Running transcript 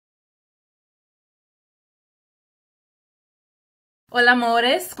Hola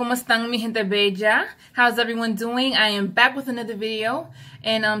amores, ¿cómo están mi gente bella? How's everyone doing? I am back with another video,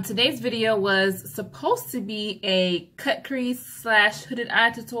 and today's video was supposed to be a cut crease slash hooded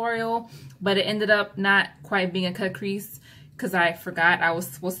eye tutorial, but it ended up not quite being a cut crease because I forgot I was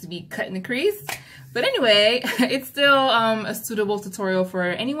supposed to be cutting the crease. But anyway, it's still a suitable tutorial for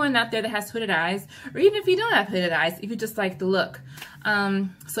anyone out there that has hooded eyes, or even if you don't have hooded eyes, if you just like the look.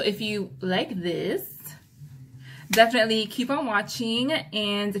 So if you like this, definitely keep on watching,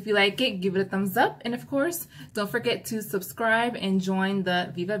 and if you like it, give it a thumbs up, and of course don't forget to subscribe and join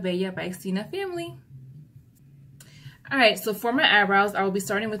the Viva Bella by Xtina family. Alright, so for my eyebrows, I will be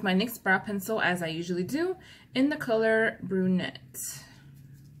starting with my NYX brow pencil as I usually do in the color brunette.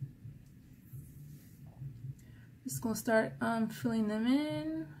 Just gonna start filling them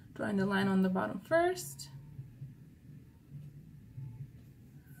in, drawing the line on the bottom first.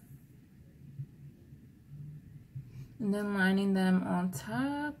 And then lining them on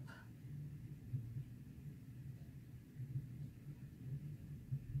top.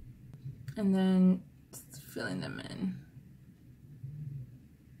 And then just filling them in.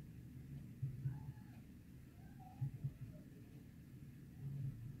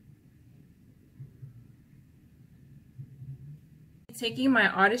 Taking my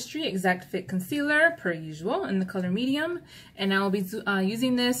Artistry Exact Fit Concealer, per usual, in the color medium, and I will be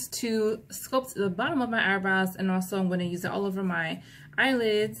using this to sculpt the bottom of my eyebrows, and also I'm going to use it all over my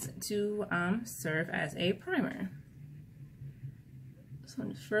eyelids to serve as a primer. So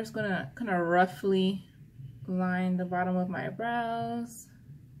I'm first going to kind of roughly line the bottom of my brows,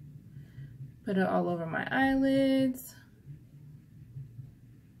 put it all over my eyelids.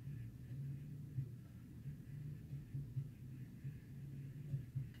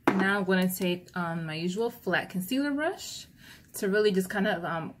 Now I'm going to take my usual flat concealer brush to really just kind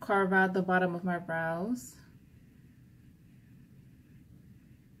of carve out the bottom of my brows.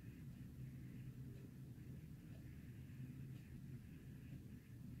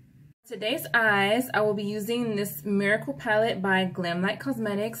 Today's eyes, I will be using this Miracle palette by Glamlite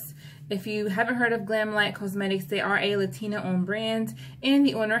Cosmetics. If you haven't heard of Glamlite Cosmetics, they are a Latina-owned brand, and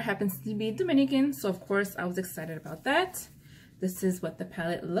the owner happens to be Dominican, so of course I was excited about that. This is what the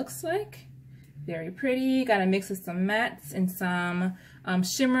palette looks like. Very pretty. Got a mix of some mattes and some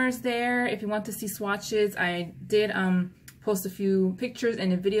shimmers there. If you want to see swatches, I did post a few pictures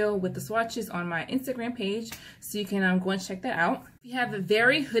and a video with the swatches on my Instagram page, so you can go and check that out. If you have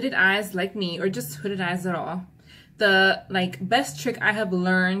very hooded eyes like me, or just hooded eyes at all, the best trick I have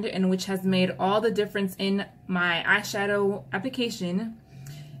learned, and which has made all the difference in my eyeshadow application,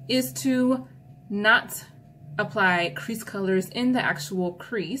 is to not apply crease colors in the actual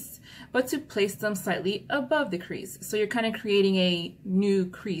crease, but to place them slightly above the crease. So you're kind of creating a new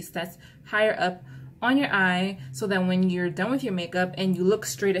crease that's higher up on your eye, so that when you're done with your makeup and you look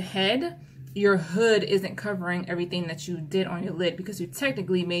straight ahead, your hood isn't covering everything that you did on your lid, because you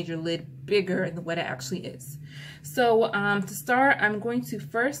technically made your lid bigger than what it actually is. So to start, I'm going to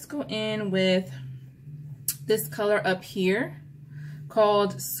first go in with this color up here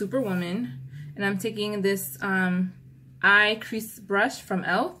called Superwoman. And I'm taking this eye crease brush from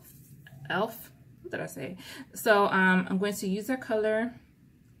Elf, what did I say? So I'm going to use that color,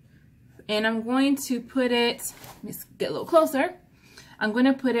 and I'm going to put it, let me get a little closer. I'm going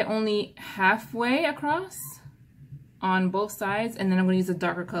to put it only halfway across on both sides, and then I'm going to use a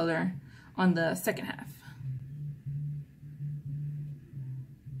darker color on the second half.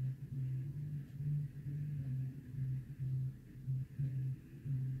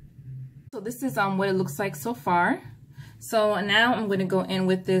 So this is what it looks like so far. So now I'm going to go in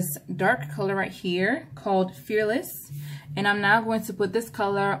with this dark color right here called Fearless, and I'm now going to put this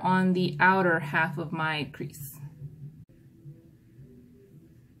color on the outer half of my crease.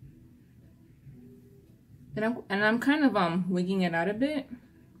 And I'm kind of wigging it out a bit.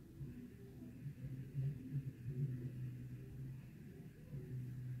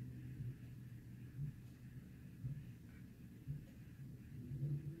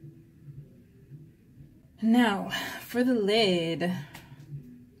 Now, for the lid.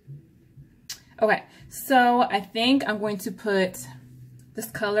 Okay, so I think I'm going to put this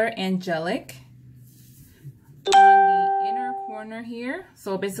color Angelic on the inner corner here.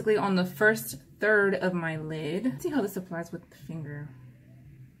 So basically on the first third of my lid. Let's see how this applies with the finger.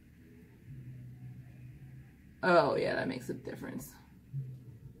 Oh yeah, that makes a difference.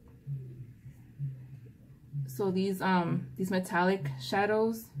 So these metallic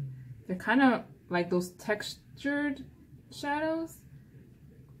shadows, they're kind of like those textured shadows.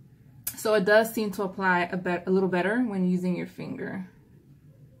 So it does seem to apply a little better when using your finger.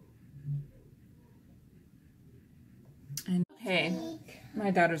 And Hey,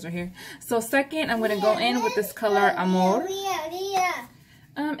 my daughters are here. So second, I'm going to go in with this color Amor.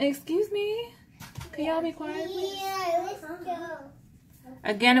 Excuse me? Can y'all be quiet, please?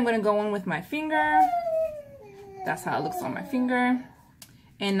 Again, I'm going to go in with my finger. That's how it looks on my finger.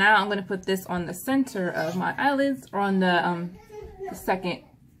 And now I'm going to put this on the center of my eyelids, or on the second,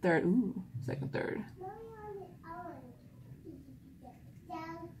 third. Ooh, second, third.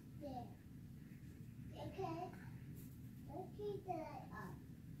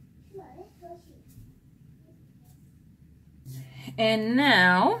 And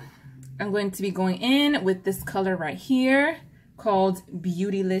now I'm going to be going in with this color right here called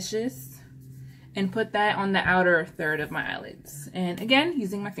Beautylicious, and put that on the outer third of my eyelids. And again,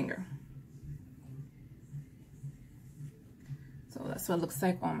 using my finger. So that's what it looks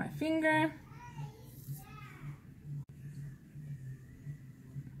like on my finger.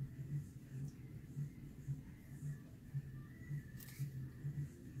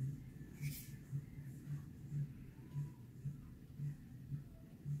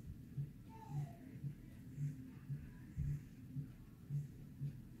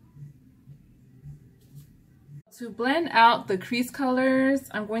 To blend out the crease colors,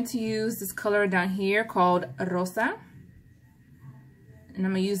 I'm going to use this color down here called Rosa. And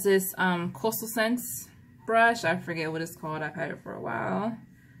I'm going to use this Coastal Scents brush. I forget what it's called. I've had it for a while.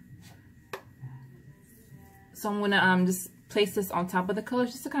 So I'm going to just place this on top of the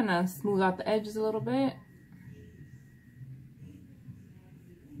colors just to kind of smooth out the edges a little bit.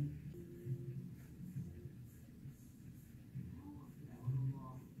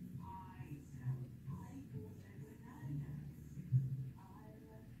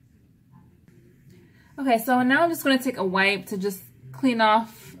 Okay, so now I'm just going to take a wipe to just clean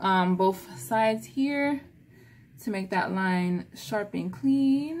off both sides here to make that line sharp and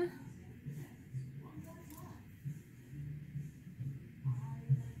clean.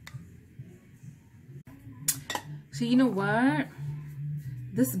 So you know what?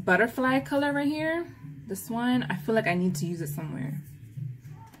 This butterfly color right here, this one, I feel like I need to use it somewhere.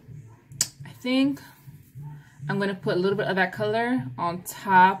 I think I'm going to put a little bit of that color on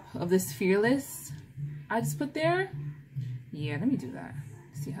top of this Fearless I just put there. Yeah, let me do that.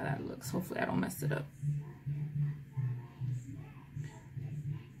 See how that looks. Hopefully I don't mess it up.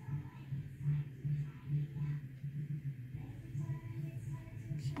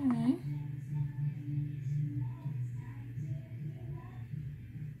 Okay.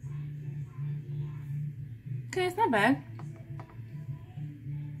 Okay, it's not bad.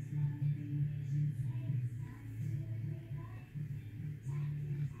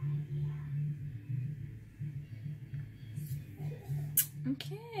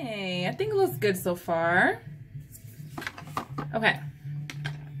 Okay, I think it looks good so far. Okay,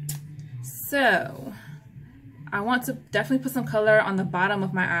 so I want to definitely put some color on the bottom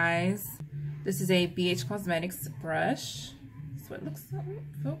of my eyes. This is a BH Cosmetics brush. That's what it looks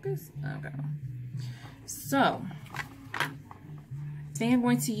like. Focus. Okay. So I think I'm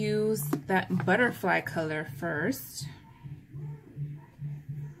going to use that butterfly color first.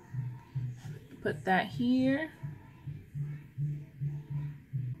 Put that here.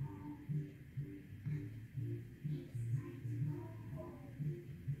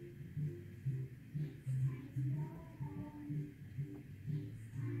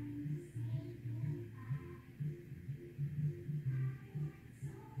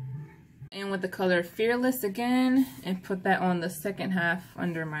 And with the color Fearless again, and put that on the second half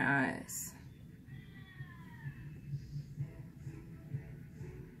under my eyes.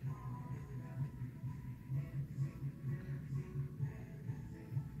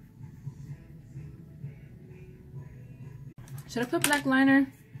 Should I put black liner?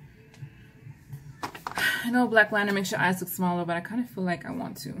 I know black liner makes your eyes look smaller, but I kind of feel like I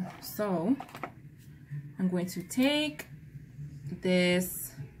want to. So I'm going to take this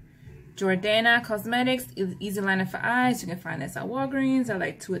Jordana Cosmetics Easyliner for Eyes. You can find this at Walgreens. They're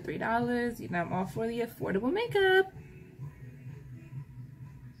like $2 or $3. You know, I'm all for the affordable makeup.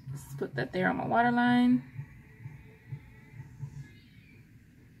 Just put that there on my waterline.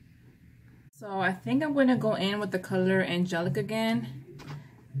 So I think I'm going to go in with the color Angelic again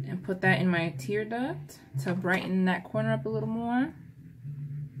and put that in my tear duct to brighten that corner up a little more.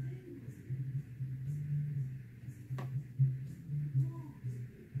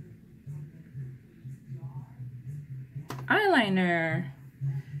 Eyeliner.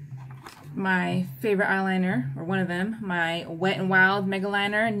 My favorite eyeliner, or one of them, my Wet n Wild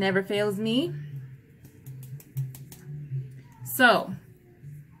Megaliner, never fails me. So,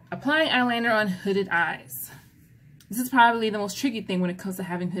 applying eyeliner on hooded eyes. This is probably the most tricky thing when it comes to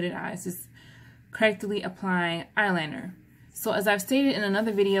having hooded eyes, is correctly applying eyeliner. So as I've stated in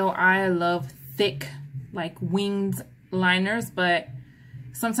another video, I love thick, like winged liners, but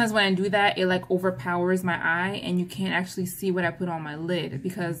sometimes when I do that, it like overpowers my eye and you can't actually see what I put on my lid,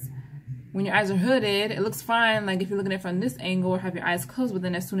 because when your eyes are hooded, it looks fine, like if you're looking at it from this angle or have your eyes closed, but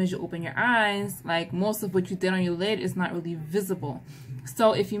then as soon as you open your eyes, like most of what you did on your lid is not really visible.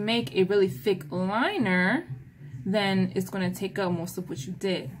 So if you make a really thick liner, then it's going to take up most of what you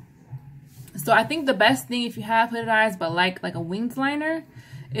did. So I think the best thing if you have hooded eyes but like a winged liner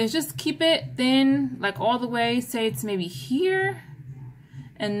is just keep it thin, like all the way, say it's maybe here,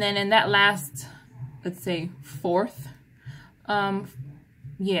 and then in that last, let's say fourth,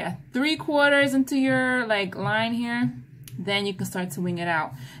 yeah, 3/4 into your like line here, then you can start to wing it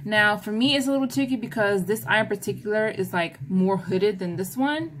out. Now for me it's a little tricky because this eye in particular is like more hooded than this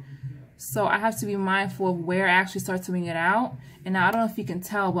one, so I have to be mindful of where I actually start to wing it out. And now I don't know if you can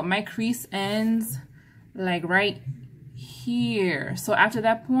tell, but my crease ends like right here, so after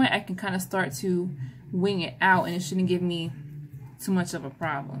that point I can kind of start to wing it out and it shouldn't give me too much of a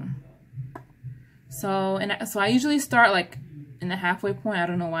problem. So I usually start like in the halfway point. I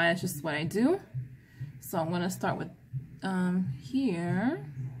don't know why, it's just what I do. So I'm going to start with here,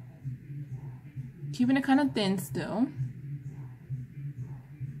 keeping it kind of thin still.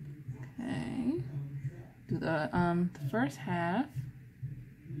 Okay, do the first half.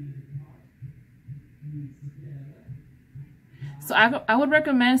 So I would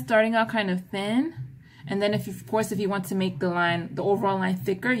recommend starting out kind of thin, and then of course if you want to make the line, the overall line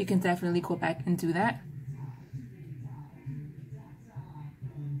thicker, you can definitely go back and do that.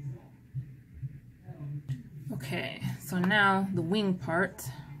 Okay, so now the wing part.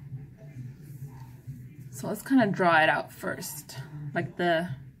 So let's kind of draw it out first, like the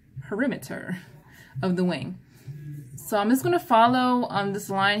perimeter of the wing. So I'm just gonna follow this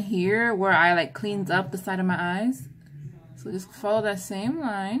line here where I like cleaned up the side of my eyes. So just follow that same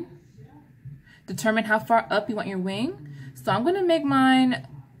line. Determine how far up you want your wing. So I'm gonna make mine,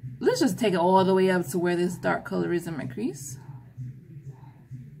 let's just take it all the way up to where this dark color is in my crease,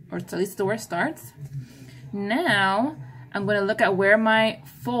 or at least to where it starts. Now I'm going to look at where my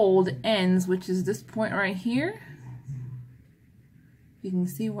fold ends, which is this point right here. You can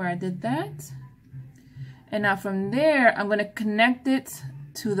see where I did that. And now from there, I'm going to connect it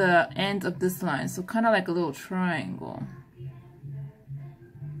to the end of this line. So kind of like a little triangle.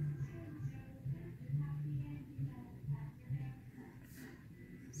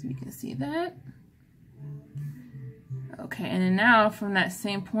 So you can see that. Okay, and then now from that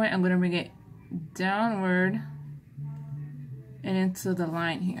same point, I'm going to bring it downward and into the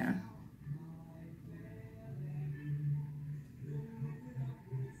line here.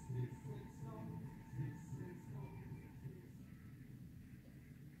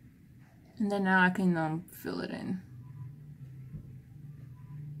 And then now I can fill it in.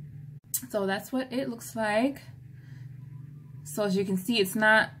 So that's what it looks like. So as you can see, it's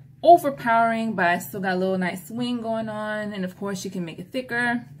not overpowering, but I still got a little nice wing going on. And of course you can make it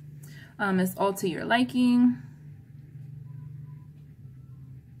thicker. It's all to your liking.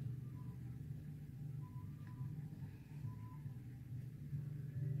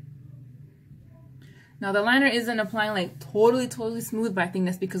 Now the liner isn't applying like totally smooth, but I think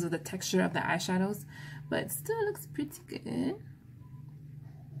that's because of the texture of the eyeshadows, but it still looks pretty good.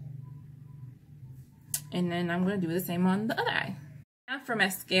 And then I'm going to do the same on the other eye. Now for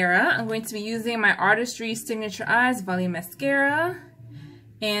mascara, I'm going to be using my Artistry Signature Eyes Volume Mascara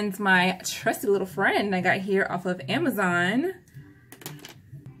and my trusty little friend I got here off of Amazon.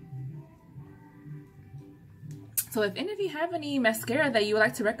 So if any of you have any mascara that you would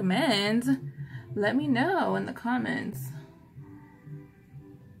like to recommend, let me know in the comments.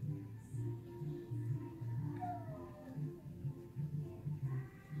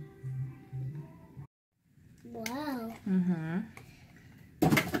 Wow.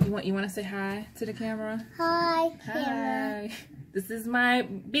 You want to say hi to the camera? Hi, Hi. This is my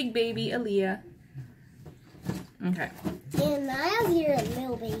big baby, Aaliyah. Okay. And Naya's your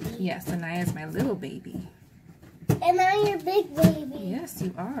little baby. Yes, Anaya is my little baby. And I'm your big baby. Yes,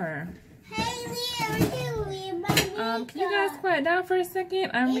 you are. Hey, Leah, we're doing my makeup. Can you guys quiet down for a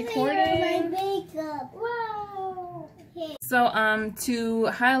second? I'm recording. My makeup. Wow. Okay. So, to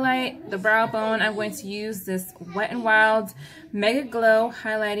highlight the brow bone, I'm going to use this Wet n Wild Mega Glow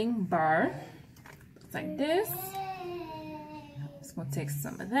highlighting bar. Looks like this. Just gonna take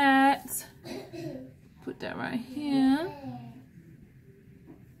some of that. Put that right here.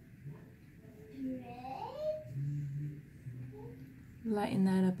 Lighten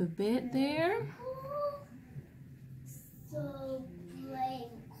that up a bit there. So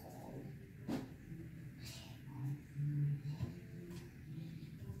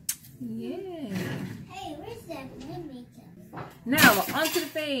Yeah. Hey, where's that blue makeup? Now, onto the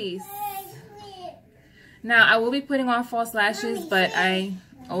face. Now, I will be putting on false lashes, but I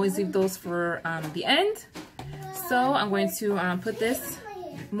always leave those for the end. So, I'm going to put this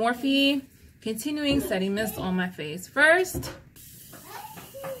Morphe Continuing Setting Mist on my face first.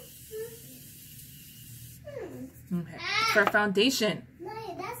 Okay, for foundation,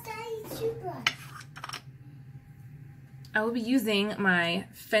 I will be using my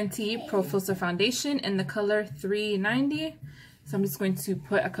Fenty Profiltr foundation in the color 390. So I'm just going to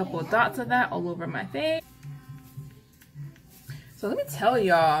put a couple of dots of that all over my face. So let me tell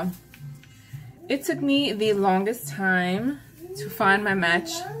y'all, it took me the longest time to find my match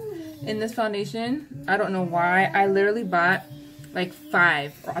in this foundation. I don't know why. I literally bought like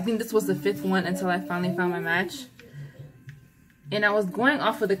 5, or I think this was the 5th one until I finally found my match. And I was going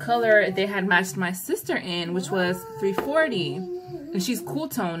off of the color they had matched my sister in, which was 340. And she's cool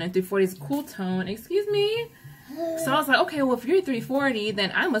tone, and 340 is cool tone. Excuse me? So I was like, okay, well, if you're 340,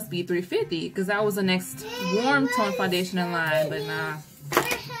 then I must be 350, because that was the next warm tone foundation in line. But nah.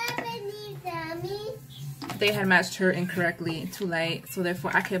 They had matched her incorrectly, too light. So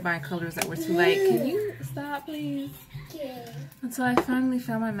therefore, I kept buying colors that were too light. Can you stop, please? Until I finally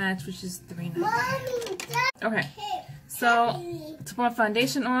found my match, which is 390. Okay. So, to put my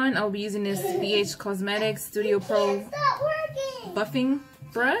foundation on, I'll be using this BH Cosmetics Studio Pro buffing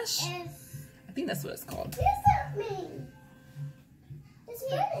brush. I think that's what it's called.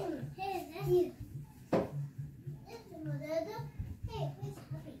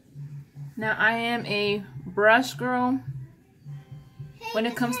 Now, I am a brush girl. When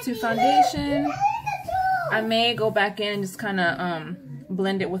it comes to foundation, I may go back in and just kind of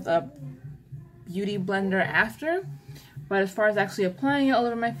blend it with a beauty blender after. But as far as actually applying it all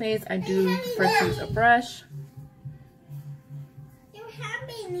over my face, I do prefer to use a brush.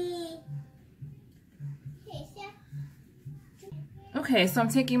 Okay, so I'm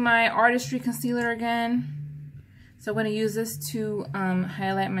taking my Artistry concealer again. So I'm going to use this to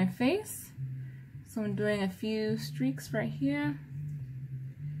highlight my face. So I'm doing a few streaks right here.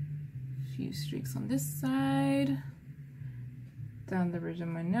 A few streaks on this side. Down the ridge of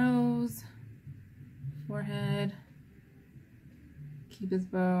my nose. Forehead. Cupid's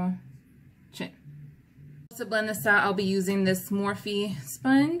bow, chin. To blend this out, I'll be using this Morphe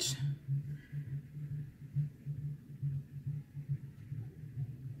sponge.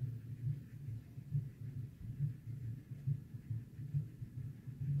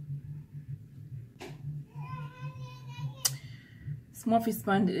 This Morphe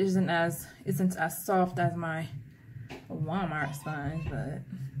sponge isn't as soft as my Walmart sponge, but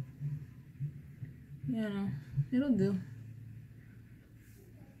you know, it'll do.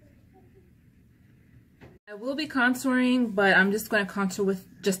 I will be contouring, but I'm just going to contour with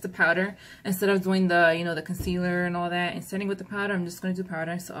just the powder instead of doing the, you know, the concealer and all that. And setting with the powder, I'm just going to do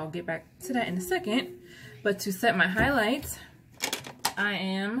powder, so I'll get back to that in a second. But to set my highlights, I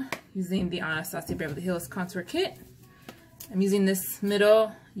am using the Anastasia Beverly Hills contour kit. I'm using this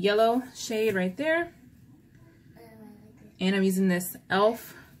middle yellow shade right there. And I'm using this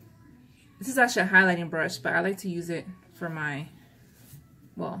e.l.f. This is actually a highlighting brush, but I like to use it for my,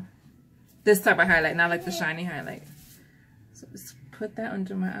 well, this type of highlight, not like the shiny highlight. So just put that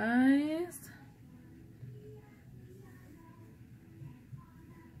under my eyes.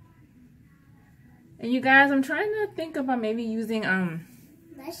 And you guys, I'm trying to think about maybe using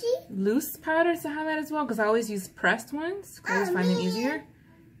loose powder to highlight as well, because I always use pressed ones. I always find them easier.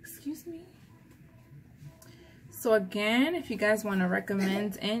 Excuse me. So again, if you guys want to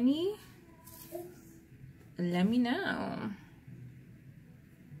recommend any, let me know.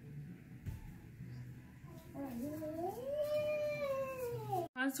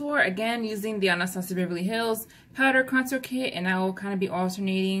 Contour, again, using the Anastasia Beverly Hills powder contour kit, and I will kind of be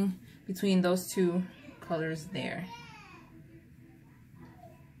alternating between those two colors there.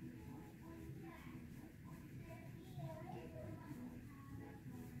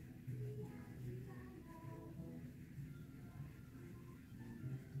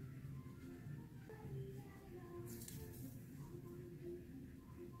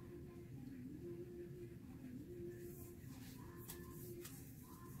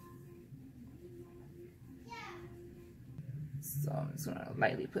 So I'm just gonna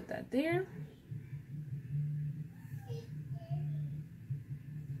lightly put that there.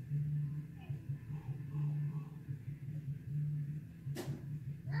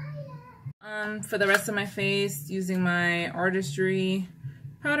 For the rest of my face, using my Artistry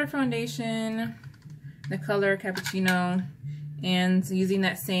powder foundation, the color Cappuccino, and using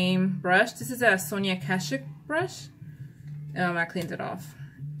that same brush. This is a Sonia Kashuk brush. I cleaned it off.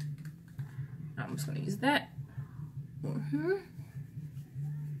 I'm just gonna use that.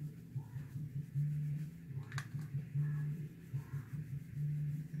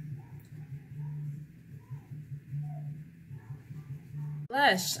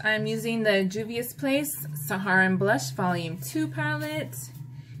 Blush. I'm using the Juvia's Place Saharan Blush Volume 2 palette.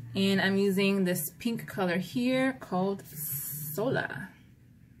 And I'm using this pink color here called Sola.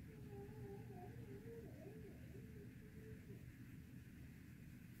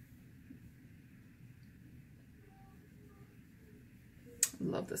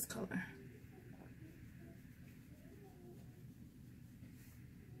 Love this color.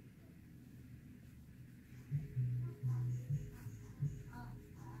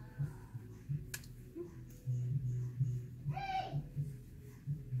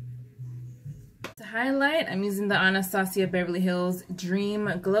 To highlight, I'm using the Anastasia Beverly Hills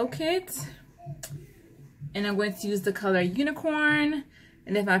Dream Glow Kit. And I'm going to use the color Unicorn.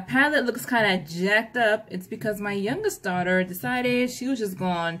 And if my palette looks kind of jacked up, it's because my youngest daughter decided she was just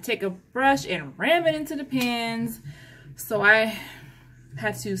going to take a brush and ram it into the pans. So I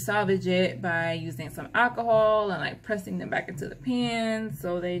had to salvage it by using some alcohol and like pressing them back into the pans.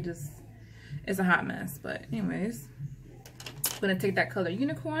 So they just, it's a hot mess. But anyways, I'm going to take that color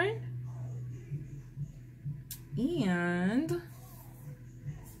Unicorn and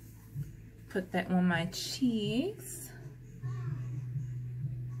put that on my cheeks.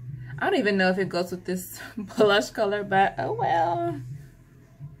 I don't even know if it goes with this blush color, but oh well.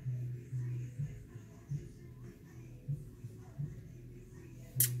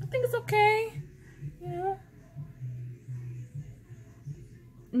 I think it's okay. Yeah.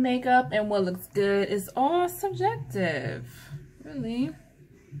 Makeup and what looks good is all subjective, really.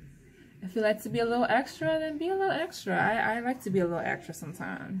 If you like to be a little extra, then be a little extra. I like to be a little extra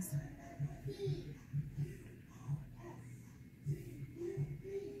sometimes.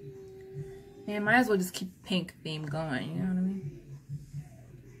 And might as well just keep pink theme going, you know what I mean?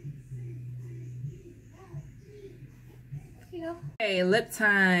 You know. Okay, lip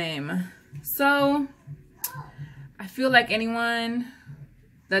time. So, I feel like anyone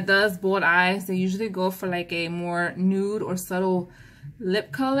that does bold eyes, they usually go for like a more nude or subtle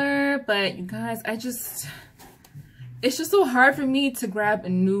lip color. But you guys, it's just so hard for me to grab a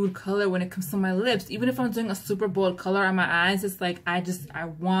nude color when it comes to my lips. Even if I'm doing a super bold color on my eyes, it's like I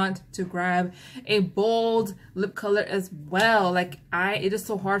want to grab a bold lip color as well. Like it is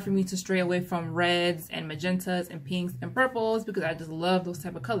so hard for me to stray away from reds and magentas and pinks and purples because I just love those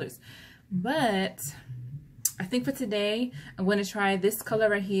type of colors. But I think for today, I'm going to try this color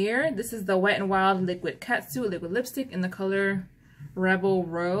right here. This is the Wet n Wild Liquid Catsuit Liquid Lipstick in the color Rebel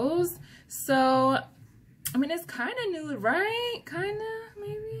Rose. So I mean, it's kind of nude, right? Kind of,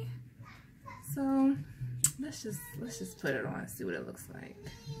 maybe. So let's just put it on and see what it looks like.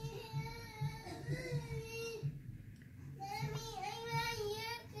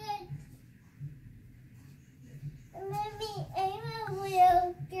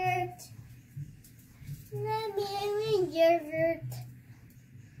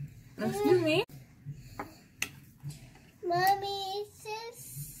 Excuse me. Mommy,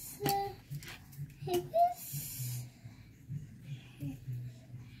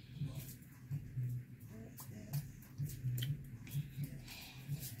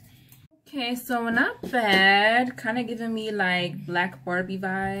 okay, so not bad. Kind of giving me like Black Barbie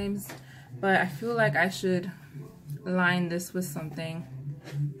vibes, but I feel like I should line this with something.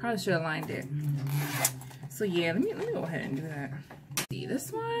 Probably should have lined it. So yeah, let me go ahead and do that. See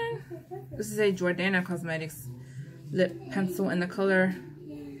this one? This is a Jordana Cosmetics lip pencil in the color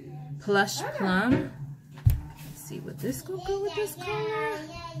Plush Plum. Let's see, would this go good with this color?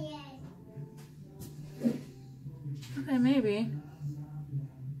 Okay, maybe.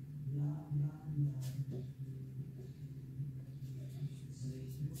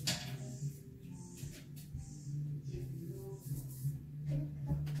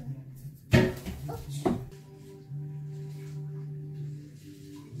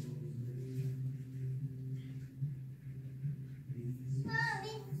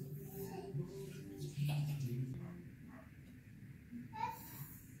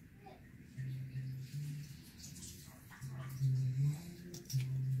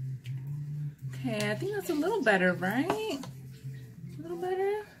 Okay, I think that's a little better, right? A little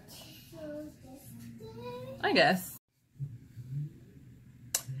better? I guess.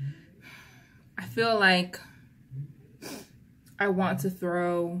 I feel like I want to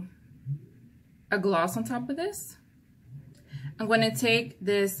throw a gloss on top of this. I'm going to take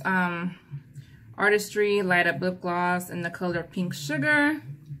this Artistry Light Up Lip Gloss in the color Pink Sugar,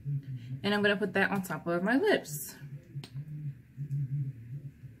 and I'm going to put that on top of my lips.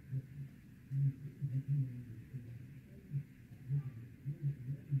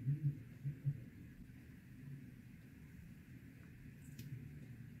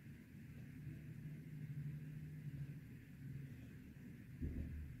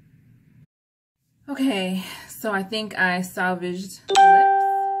 Okay, so I think I salvaged the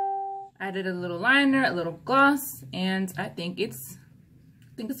lips, added a little liner, a little gloss, and I think it's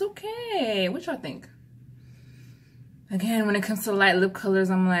okay. What y'all think? Again, when it comes to light lip colors,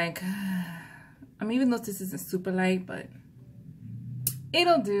 I'm like, even though this isn't super light, but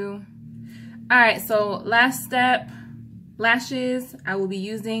it'll do. All right, so last step, lashes. I will be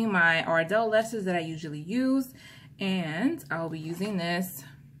using my Ardell lashes that I usually use, and I'll be using this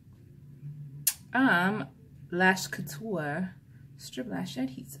Lash Couture strip lash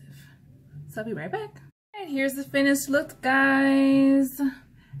adhesive. So I'll be right back. And here's the finished look, guys.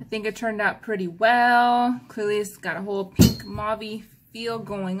 I think it turned out pretty well. Clearly it's got a whole pink mauve feel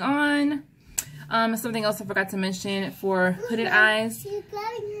going on. Something else I forgot to mention for hooded eyes. She's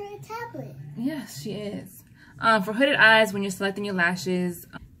grabbing her tablet. Yes, she is. For hooded eyes, when you're selecting your lashes,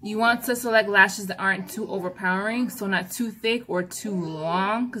 you want to select lashes that aren't too overpowering, so not too thick or too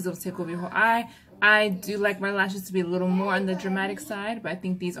long, because it'll take over your whole eye. I do like my lashes to be a little more on the dramatic side, but I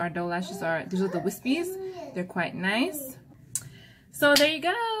think these Ardell lashes these are the wispies. They're quite nice. So there you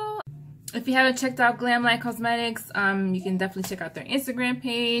go. If you haven't checked out Glamlite Cosmetics, you can definitely check out their Instagram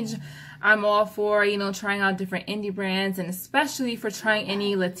page. I'm all for, trying out different indie brands, and especially for trying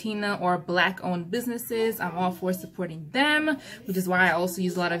any Latina or Black-owned businesses. I'm all for supporting them, which is why I also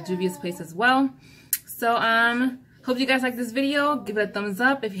use a lot of Juvia's place as well. So, hope you guys like this video. Give it a thumbs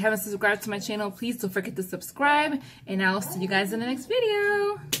up. If you haven't subscribed to my channel, please don't forget to subscribe, and I'll see you guys in the next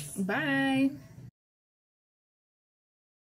video. Bye.